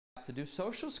to do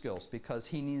social skills because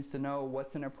he needs to know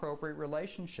what's an appropriate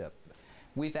relationship.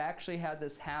 We've actually had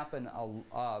this happen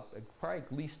probably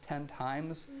at least 10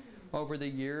 times over the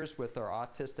years with our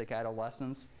autistic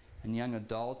adolescents and young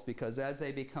adults, because as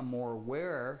they become more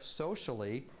aware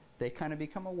socially, they kind of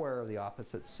become aware of the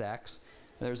opposite sex.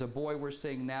 There's a boy we're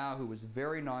seeing now who was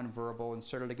very nonverbal and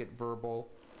started to get verbal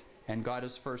and got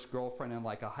his first girlfriend in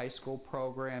like a high school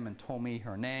program and told me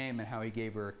her name and how he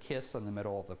gave her a kiss in the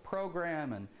middle of the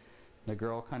program, and the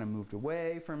girl kind of moved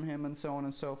away from him and so on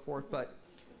and so forth. But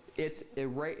it's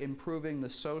improving the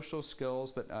social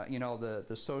skills, but you know,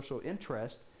 the social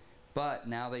interest, but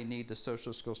now they need the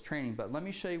social skills training. But let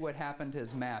me show you what happened to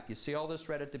his map. You see all this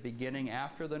red at the beginning.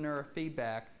 After the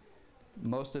neurofeedback,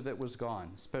 most of it was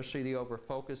gone, especially the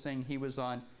over-focusing. He was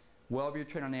on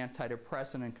Wellbutrin, on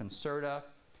antidepressant, and Concerta.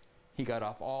 He got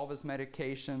off all of his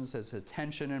medications. His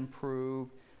attention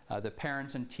improved. The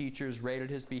parents and teachers rated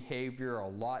his behavior a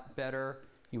lot better.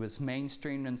 He was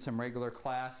mainstreamed in some regular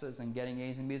classes and getting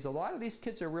A's and B's. A lot of these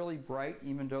kids are really bright,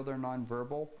 even though they're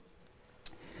nonverbal.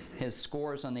 His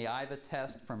scores on the IVA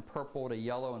test from purple to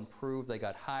yellow improved. They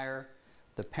got higher.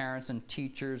 The parents and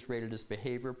teachers rated his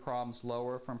behavior problems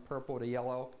lower from purple to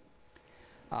yellow.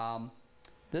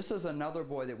 This is another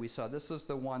boy that we saw. This is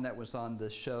the one that was on the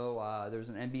show. There was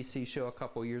an NBC show a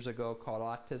couple years ago called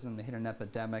Autism, the Hidden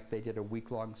Epidemic. They did a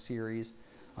week-long series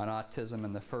on autism,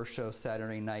 and the first show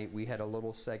Saturday night we had a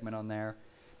little segment on there.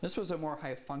 This was a more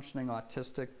high-functioning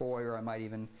autistic boy, or might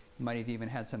have even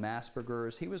had some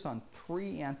Asperger's. He was on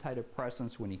 3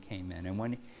 antidepressants when he came in, and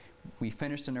when we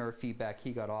finished the neurofeedback,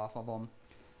 he got off of them.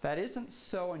 That isn't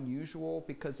so unusual,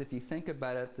 because if you think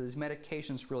about it, these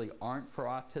medications really aren't for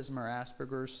autism or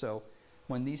Asperger's. So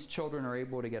when these children are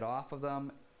able to get off of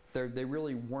them, they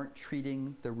really weren't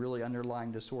treating the really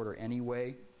underlying disorder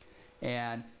anyway.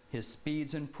 And his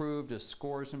speeds improved, his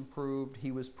scores improved,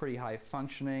 he was pretty high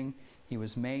functioning, he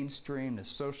was mainstreamed, his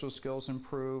social skills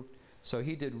improved. So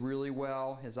he did really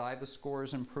well. His IVA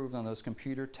scores improved on those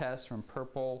computer tests from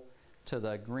purple to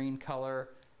the green color.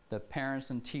 The parents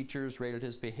and teachers rated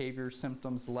his behavior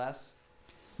symptoms less.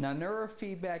 Now,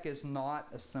 neurofeedback is not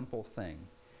a simple thing,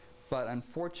 but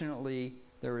unfortunately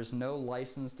there is no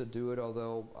license to do it,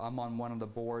 although I'm on one of the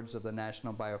boards of the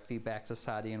National Biofeedback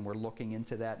Society and we're looking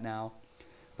into that now.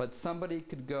 But somebody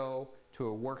could go to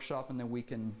a workshop and then we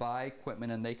can buy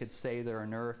equipment and they could say they're a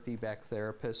neurofeedback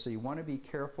therapist. So you want to be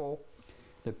careful.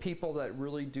 The people that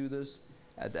really do this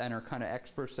and are kind of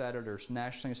experts at it are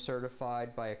nationally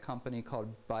certified by a company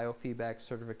called Biofeedback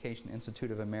Certification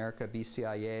Institute of America,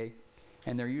 BCIA,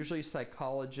 and they're usually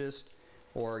psychologists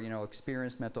or, you know,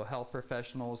 experienced mental health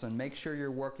professionals. And make sure you're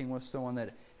working with someone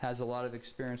that has a lot of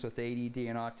experience with ADD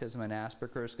and autism and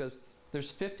Asperger's, because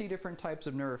there's 50 different types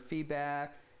of neurofeedback.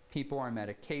 People are on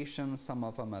medications. Some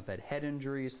of them have had head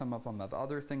injuries. Some of them have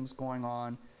other things going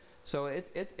on. So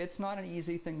it's not an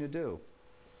easy thing to do.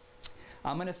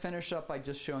 I'm going to finish up by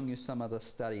just showing you some of the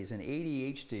studies. In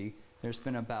ADHD, there's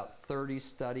been about 30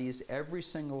 studies. Every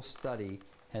single study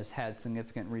has had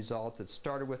significant results. It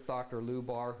started with Dr.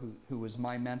 Lubar, who was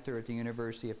my mentor at the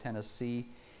University of Tennessee.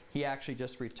 He actually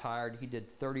just retired. He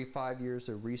did 35 years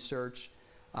of research.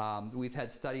 We've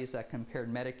had studies that compared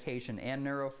medication and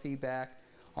neurofeedback.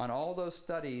 On all those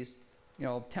studies, you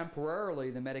know,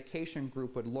 temporarily the medication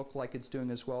group would look like it's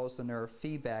doing as well as the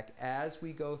neurofeedback. As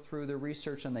we go through the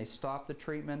research and they stop the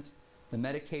treatments, the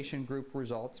medication group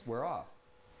results wear off.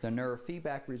 The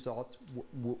neurofeedback results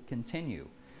will continue.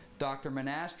 Dr.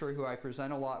 Monastri, who I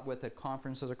present a lot with at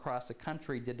conferences across the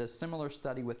country, did a similar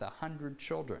study with 100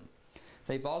 children.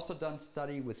 They've also done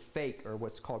study with fake, or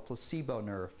what's called placebo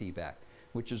neurofeedback,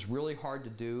 which is really hard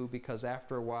to do because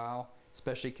after a while,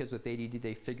 especially kids with ADD,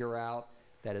 they figure out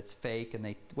that it's fake,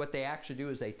 and what they actually do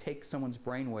is they take someone's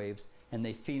brain waves and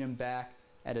they feed them back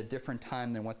at a different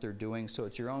time than what they're doing. So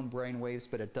it's your own brain waves,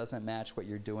 but it doesn't match what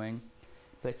you're doing.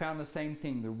 They found the same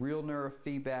thing. The real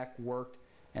neurofeedback worked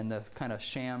and the kind of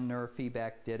sham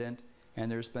neurofeedback didn't.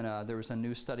 And there was a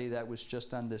new study that was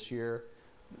just done this year.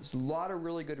 There's a lot of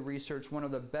really good research. One of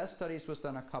the best studies was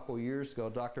done a couple years ago.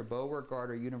 Dr.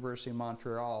 Beauregard at University of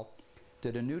Montreal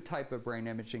did a new type of brain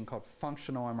imaging called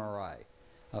functional MRI.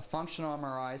 A functional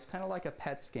MRI is kind of like a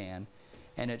PET scan,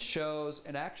 and it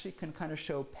actually can kind of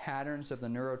show patterns of the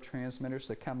neurotransmitters,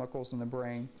 the chemicals in the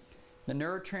brain. The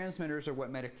neurotransmitters are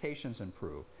what medications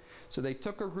improve. So they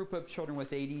took a group of children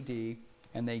with ADD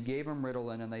and they gave them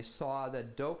Ritalin, and they saw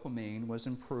that dopamine was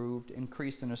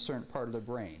increased in a certain part of the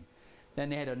brain. Then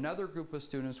they had another group of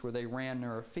students where they ran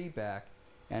neurofeedback,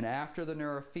 and after the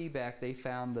neurofeedback they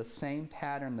found the same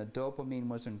pattern. The dopamine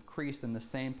was increased in the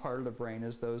same part of the brain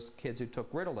as those kids who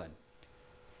took Ritalin.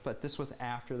 but this was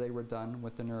after they were done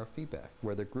with the neurofeedback,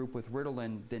 where the group with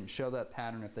Ritalin didn't show that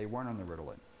pattern if they weren't on the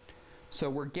Ritalin. So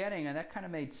we're getting, and that kind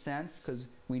of made sense because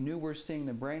we knew we're seeing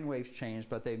the brain waves change,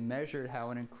 but they measured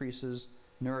how it increases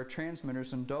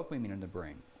neurotransmitters and dopamine in the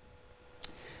brain.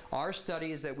 Our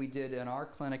studies that we did in our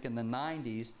clinic in the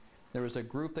 90s, there was a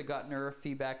group that got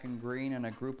neurofeedback in green and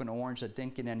a group in orange that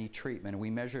didn't get any treatment. We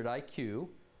measured IQ.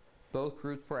 Both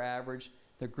groups were average.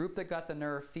 The group that got the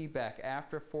neurofeedback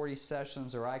after 40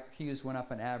 sessions, their IQs went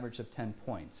up an average of 10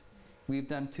 points. We've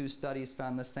done 2 studies,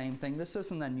 found the same thing. This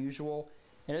isn't unusual.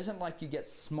 It isn't like you get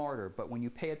smarter, but when you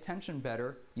pay attention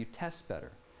better, you test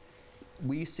better.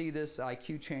 We see this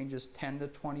IQ changes 10 to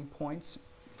 20 points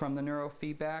from the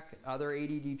neurofeedback. Other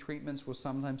ADD treatments will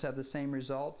sometimes have the same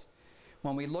results.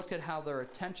 When we looked at how their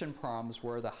attention problems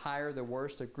were, the higher the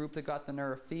worse. The group that got the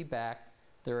neurofeedback,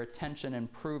 their attention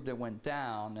improved, it went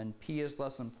down, and P is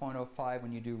less than 0.05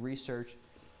 when you do research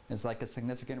is like a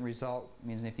significant result. It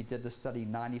means if you did the study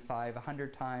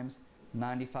 100 times,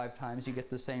 95 times, you get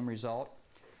the same result.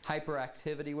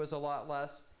 Hyperactivity was a lot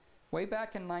less. Way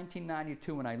back in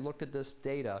 1992 when I looked at this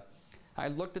data, I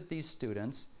looked at these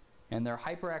students and their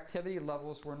hyperactivity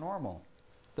levels were normal.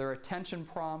 Their attention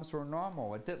problems were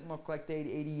normal. It didn't look like they had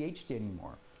ADHD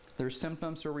anymore. Their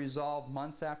symptoms were resolved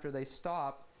months after they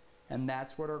stopped, and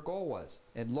that's what our goal was.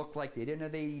 It looked like they didn't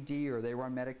have ADD or they were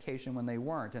on medication when they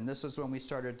weren't. And this is when we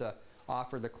started to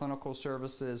offer the clinical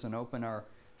services and open our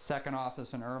second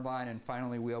office in Irvine, and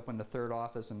finally we opened a third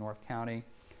office in North County.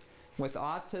 With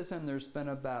autism, there's been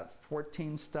about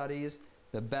 14 studies.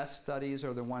 The best studies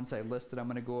are the ones I listed. I'm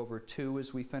going to go over 2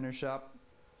 as we finish up.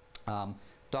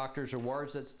 Dr.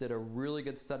 Jawarzitz did a really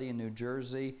good study in New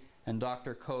Jersey, and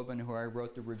Dr. Coben, who I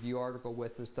wrote the review article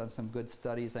with, has done some good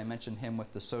studies. I mentioned him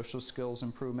with the social skills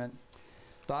improvement.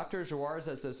 Dr.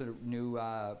 Jawarzitz is a new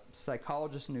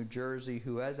psychologist in New Jersey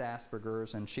who has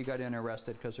Asperger's, and she got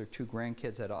interested because her 2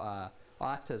 grandkids had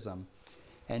autism.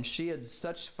 And she had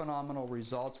such phenomenal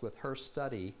results with her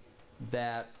study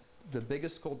that the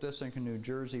biggest school district in New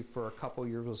Jersey for a couple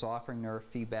years was offering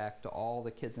neurofeedback to all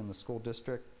the kids in the school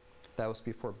district. That was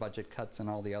before budget cuts and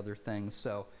all the other things.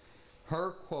 So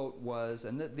her quote was,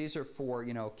 and these are for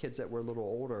kids that were a little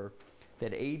older,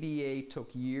 that ABA took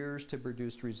years to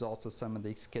produce results with some of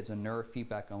these kids, and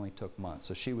neurofeedback only took months.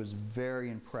 So she was very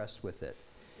impressed with it.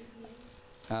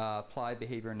 Applied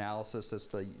behavior analysis is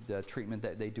the treatment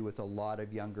that they do with a lot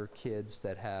of younger kids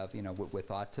that have, with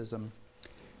autism.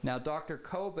 Now, Dr.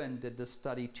 Coben did this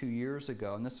study 2 years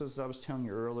ago, and this was what I was telling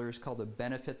you earlier. It's called the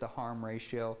benefit to harm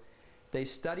ratio. They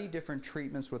study different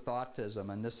treatments with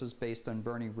autism, and this is based on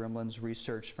Bernie Rimland's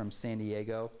research from San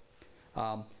Diego.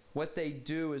 What they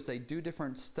do is they do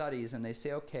different studies, and they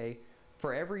say, okay,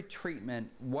 for every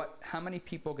treatment, how many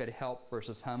people get help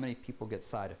versus how many people get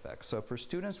side effects. So for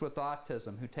students with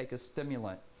autism who take a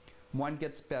stimulant, 1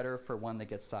 gets better for 1 that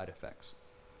gets side effects.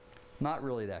 Not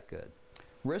really that good.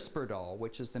 Risperdal,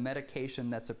 which is the medication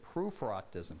that's approved for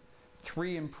autism,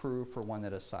 3 improve for 1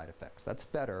 that has side effects. That's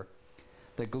better.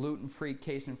 The gluten-free,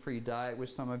 casein-free diet,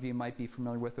 which some of you might be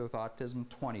familiar with autism,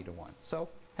 20 to 1. So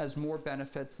has more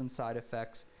benefits than side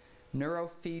effects.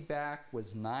 Neurofeedback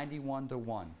was 91 to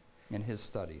 1 in his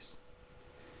studies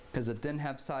because it didn't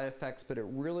have side effects, but it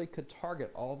really could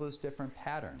target all those different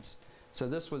patterns. So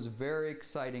this was very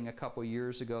exciting a couple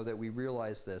years ago that we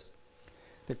realized this.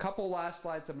 The couple last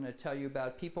slides I'm going to tell you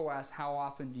about, people ask, how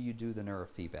often do you do the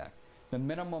neurofeedback? The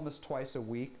minimum is twice a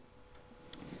week.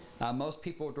 Most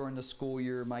people during the school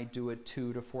year might do it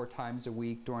 2 to 4 times a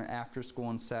week during after school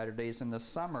and Saturdays. In the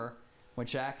summer,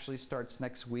 which actually starts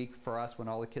next week for us when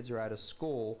all the kids are out of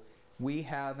school, we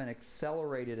have an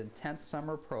accelerated intense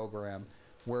summer program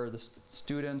where the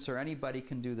students or anybody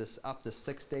can do this up to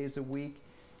 6 days a week.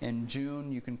 In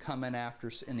June, you can come in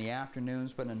in the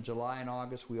afternoons, but in July and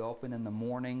August, we open in the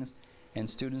mornings, and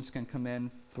students can come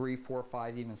in 3, 4,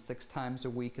 5, even 6 times a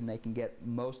week, and they can get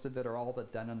most of it or all of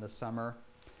it done in the summer.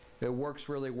 It works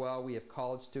really well. We have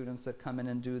college students that come in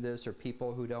and do this, or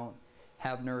people who don't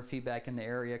have neurofeedback in the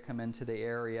area come into the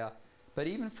area. But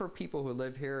even for people who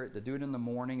live here, to do it in the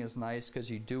morning is nice because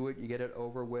you do it, you get it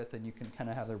over with, and you can kind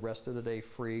of have the rest of the day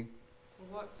free.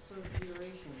 Well, what sort of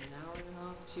duration? An hour and a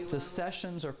half, 2 hours? The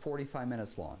sessions are 45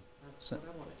 minutes long. That's what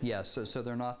I wanted to Yeah, so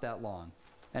they're not that long.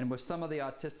 And with some of the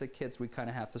autistic kids, we kind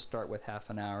of have to start with half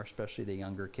an hour, especially the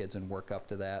younger kids, and work up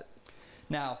to that.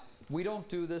 Now, we don't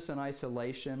do this in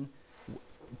isolation.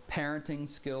 Parenting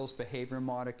skills, behavior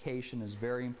modification is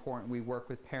very important. We work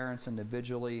with parents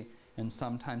individually and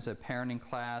sometimes at parenting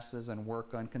classes and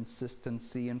work on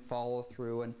consistency and follow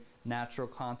through and natural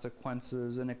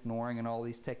consequences and ignoring and all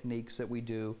these techniques that we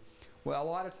do. Well, a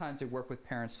lot of times we work with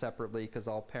parents separately because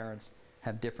all parents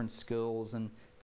have different skills, and